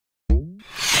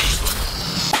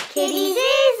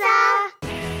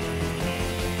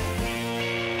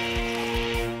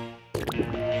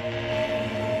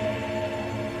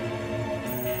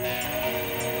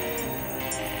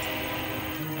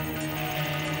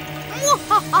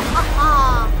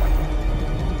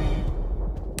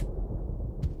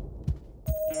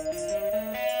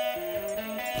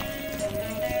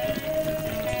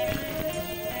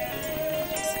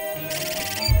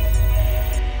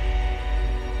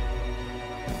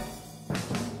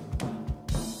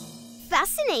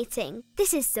Fascinating.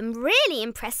 This is some really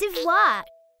impressive work.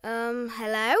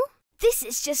 Hello? This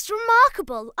is just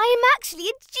remarkable. I am actually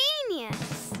a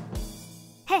genius.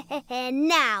 Hehehe,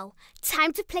 now,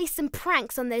 time to play some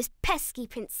pranks on those pesky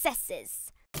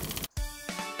princesses.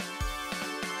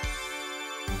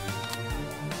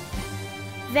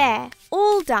 There,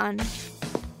 all done.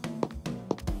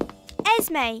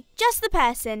 Esme, just the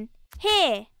person.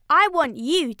 Here, I want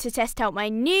you to test out my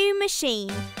new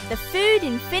machine, the Food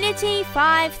Infinity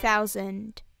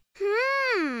 5000.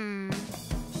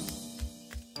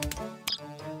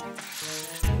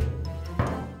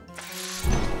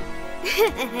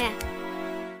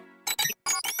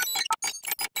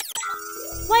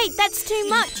 Wait, that's too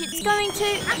much. It's going to...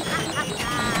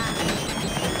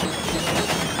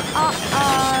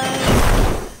 Uh-oh.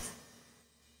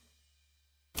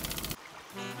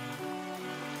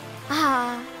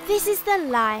 Ah, this is the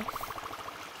life.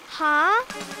 Huh?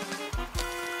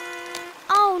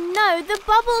 Oh no, the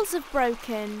bubbles have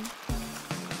broken.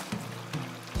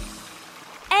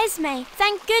 Esme,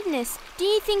 thank goodness. Do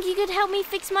you think you could help me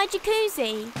fix my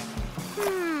jacuzzi?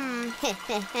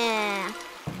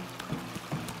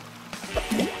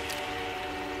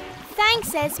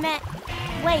 Thanks, Esme.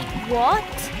 Wait, what?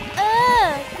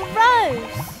 Ugh,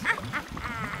 gross.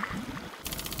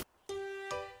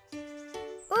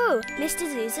 Ooh, Mr.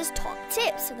 Zuzaa's top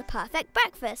tips for the perfect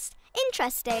breakfast.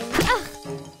 Interesting. Ugh.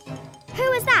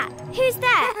 Who was that? Who's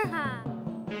there?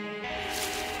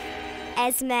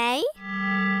 Esme?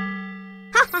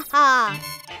 Ha ha ha!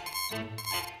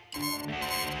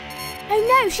 Oh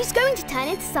no, she's going to turn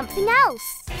into something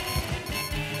else.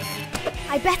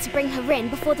 I better bring her in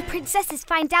before the princesses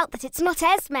find out that it's not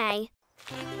Esme.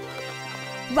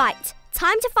 Right,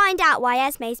 time to find out why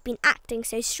Esme's been acting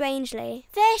so strangely.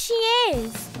 There she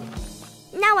is.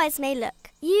 Now, Esme,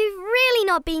 look. You've really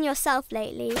not been yourself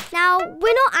lately. Now,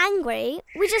 we're not angry.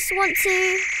 We just want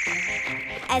to...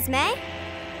 Esme?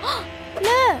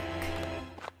 Look.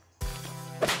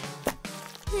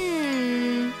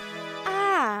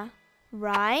 Ah,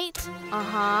 right.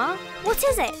 Uh-huh. What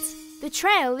is it? The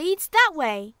trail leads that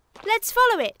way. Let's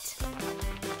follow it.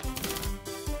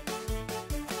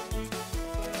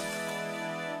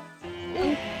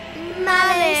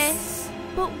 Malice!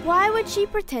 But why would she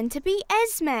pretend to be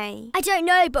Esme? I don't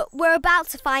know, but we're about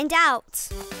to find out.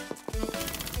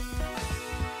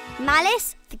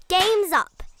 Malice, the game's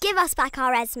up. Give us back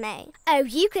our Esme. Oh,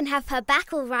 you can have her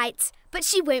back all right, but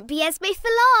she won't be Esme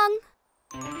for long.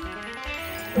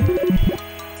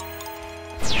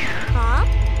 Huh?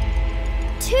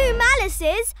 2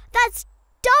 Malices? That's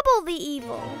double the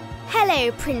evil.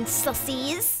 Hello,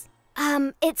 princessies.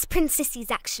 It's princesses,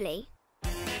 actually.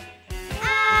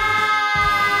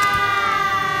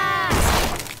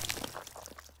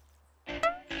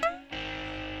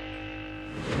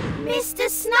 Mr.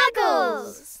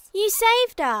 Snuggles! You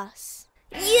saved us.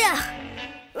 Yeah.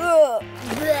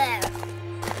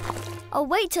 I'll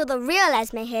wait till the real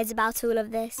Esme hears about all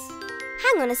of this.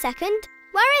 Hang on a second.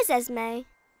 Where is Esme?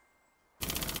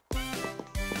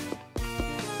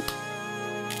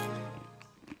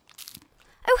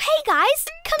 Oh, hey guys,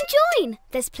 come join.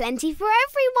 There's plenty for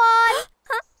everyone.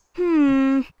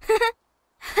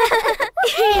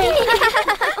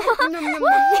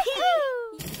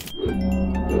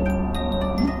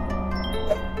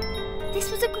 This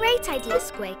was a great idea,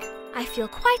 Squig. I feel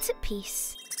quite at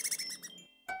peace.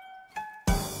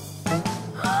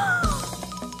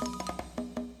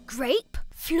 Grape?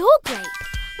 Floor grape.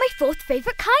 My 4th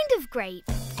favourite kind of grape.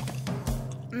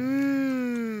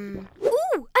 Ooh,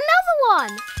 another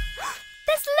one.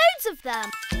 There's loads of them.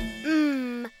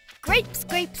 Grapes,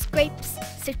 grapes, grapes.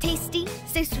 So tasty,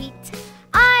 so sweet.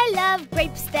 I love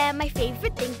grapes, they're my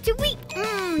favourite thing to eat.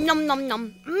 Nom nom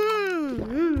nom.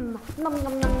 Nom nom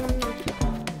nom nom nom.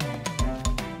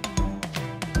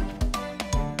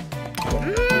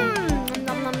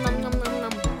 Nom nom nom nom nom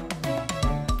nom.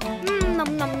 Nom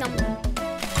nom nom.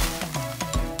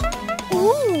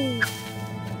 Ooh.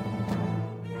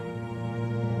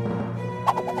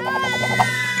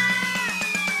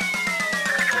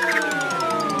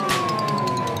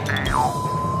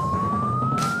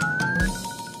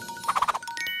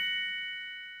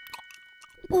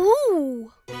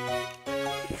 Ooh.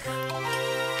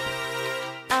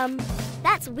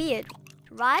 That's weird,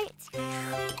 right?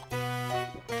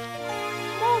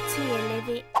 More tea,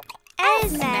 Olivia.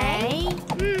 Esme.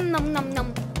 Nom nom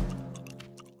nom.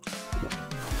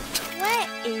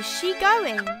 Where's she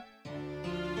going?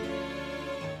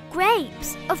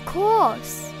 Grapes, of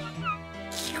course.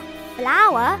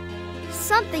 Flower?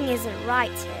 Something isn't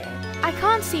right here. I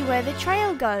can't see where the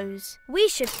trail goes. We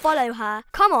should follow her.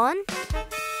 Come on.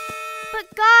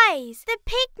 But guys, the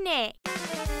picnic!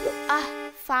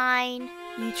 Fine.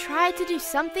 You try to do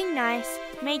something nice,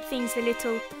 make things a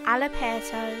little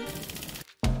all'aperto.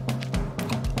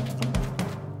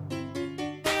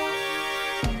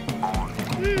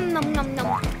 Nom nom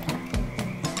nom.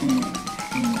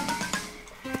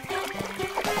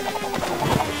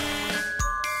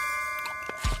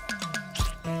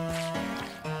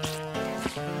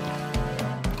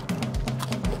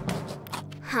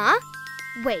 Huh?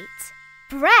 Wait.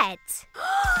 Bread.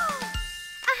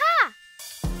 Aha!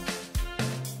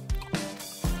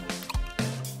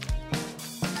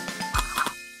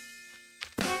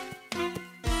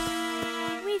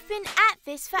 We've been at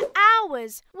this for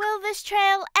hours. Will this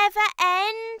trail ever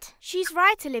end? She's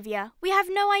right, Olivia. We have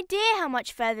no idea how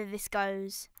much further this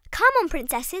goes. Come on,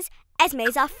 princesses.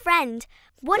 Esme's our friend.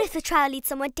 What if the trail leads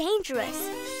somewhere dangerous?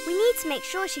 We need to make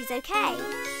sure she's okay.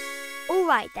 All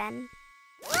right, then.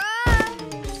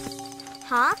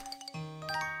 Huh?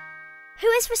 Who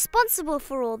is responsible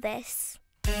for all this?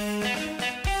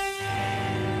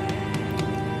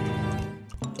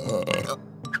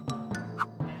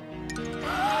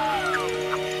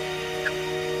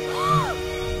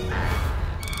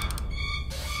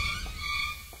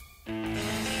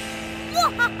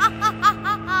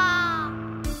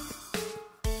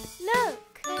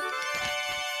 Look!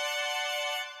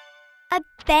 A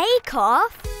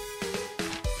bake-off?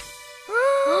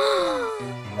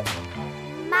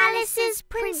 Malice's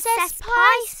Princess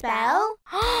Pie spell?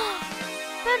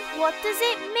 But what does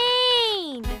it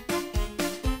mean?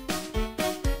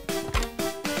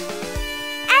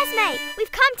 Esme,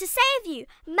 we've come to save you.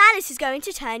 Malice is going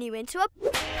to turn you into a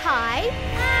pie.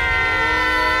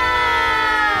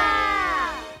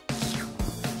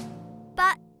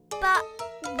 But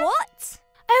what?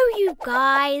 Oh, you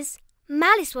guys.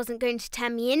 Malice wasn't going to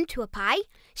turn me into a pie.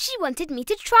 She wanted me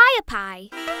to try a pie.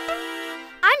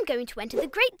 I'm going to enter the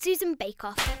Great Susan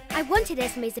Bake-Off. I wanted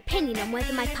Esme's opinion on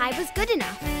whether my pie was good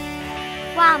enough.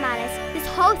 Wow, Malice, this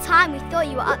whole time we thought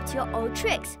you were up to your old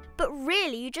tricks, but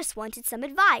really you just wanted some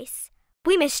advice.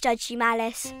 We misjudged you,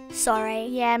 Malice. Sorry.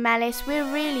 Yeah, Malice, we're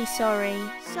really sorry.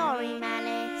 Sorry,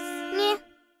 Malice. Yeah.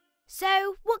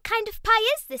 So, what kind of pie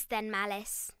is this then,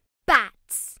 Malice?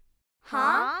 Bats.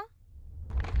 Huh?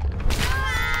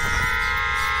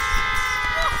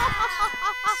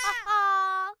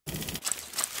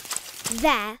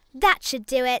 There, that should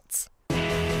do it.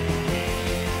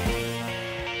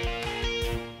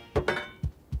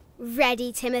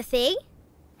 Ready, Timothy?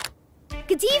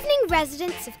 Good evening,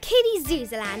 residents of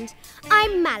Kiddyzuzaa.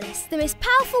 I'm Malice, the most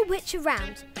powerful witch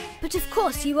around. But of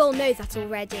course you all know that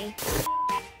already.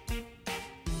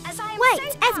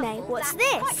 Wait, Esme, what's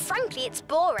this? Quite frankly, it's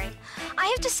boring. I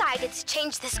have decided to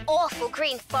change this awful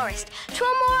green forest to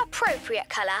a more appropriate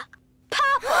colour.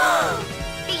 Purple!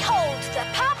 Behold the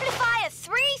Purplifier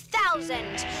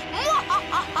 3000!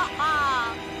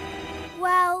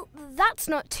 Well, that's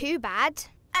not too bad.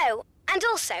 Oh, and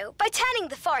also, by turning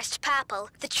the forest purple,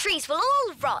 the trees will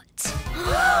all rot.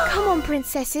 Come on,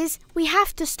 princesses. We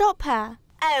have to stop her.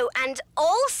 Oh, and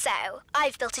also,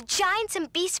 I've built a giant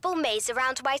and beautiful maze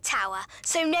around my tower,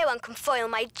 so no one can foil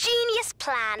my genius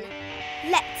plan.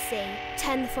 Let's see.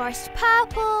 Turn the forest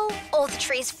purple. All the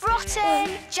trees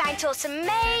rotten, giant autumn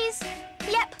maze.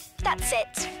 Yep, that's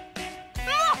it.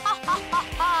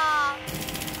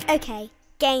 Okay,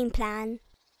 game plan.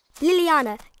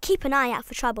 Liliana, keep an eye out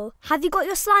for trouble. Have you got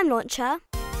your slime launcher?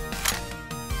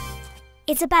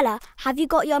 Isabella, have you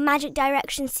got your magic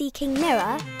direction seeking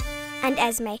mirror? And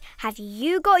Esme, have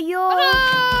you got your...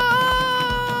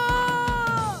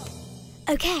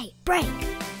 Okay, break.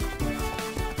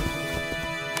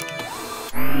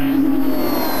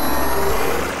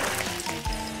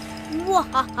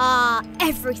 Mwahaha!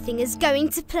 Everything is going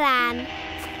to plan.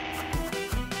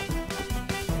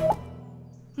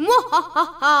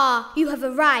 Mwahaha! You have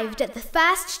arrived at the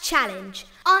first challenge.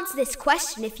 Answer this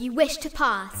question if you wish to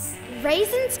pass.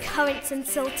 Raisins, currants and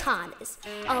sultanas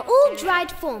are all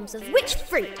dried forms of which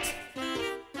fruit?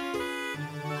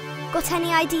 Got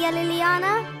any idea,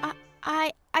 Liliana?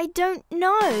 I don't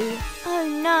know.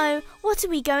 Oh no, what are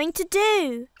we going to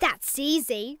do? That's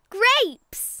easy.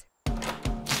 Grapes!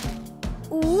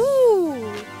 Ooh!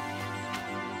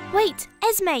 Wait,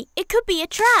 Esme, it could be a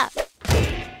trap.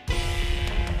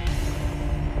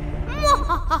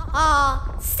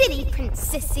 Mwahaha! Silly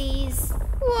princesses.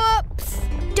 Whoops!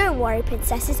 Don't worry,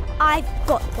 princesses. I've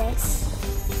got this.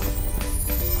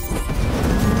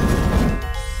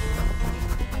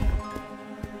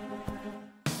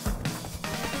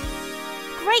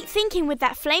 Great thinking with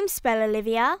that flame spell,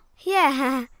 Olivia.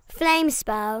 Yeah, flame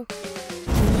spell.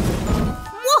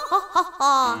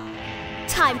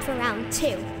 Time for round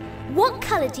 2. What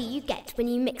colour do you get when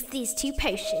you mix these 2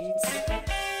 potions?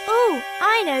 Oh,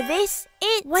 I know this.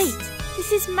 Wait,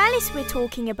 this is malice we're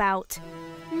talking about.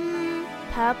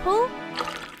 Purple?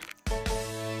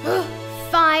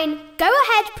 Fine. Go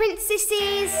ahead,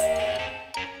 princesses.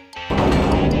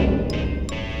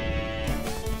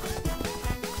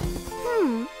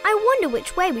 I wonder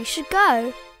which way we should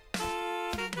go.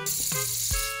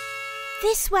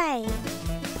 This way.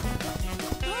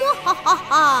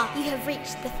 You have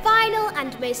reached the final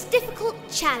and most difficult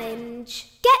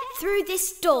challenge. Get through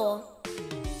this door.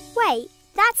 Wait,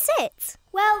 that's it?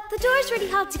 Well, the door is really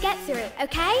hard to get through,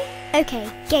 okay? Okay,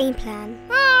 game plan.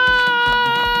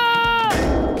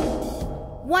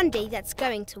 One day that's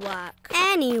going to work.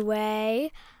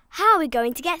 Anyway, how are we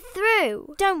going to get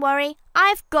through? Don't worry,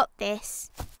 I've got this.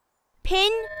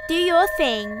 Pin, do your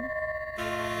thing.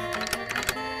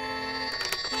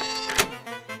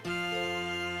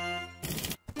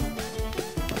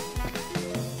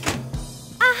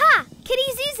 Aha!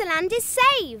 Kiddyzuzaa land is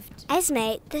saved.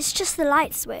 Esme, there's just the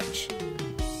light switch.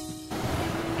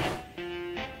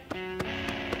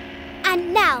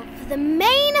 And now for the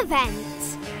main event.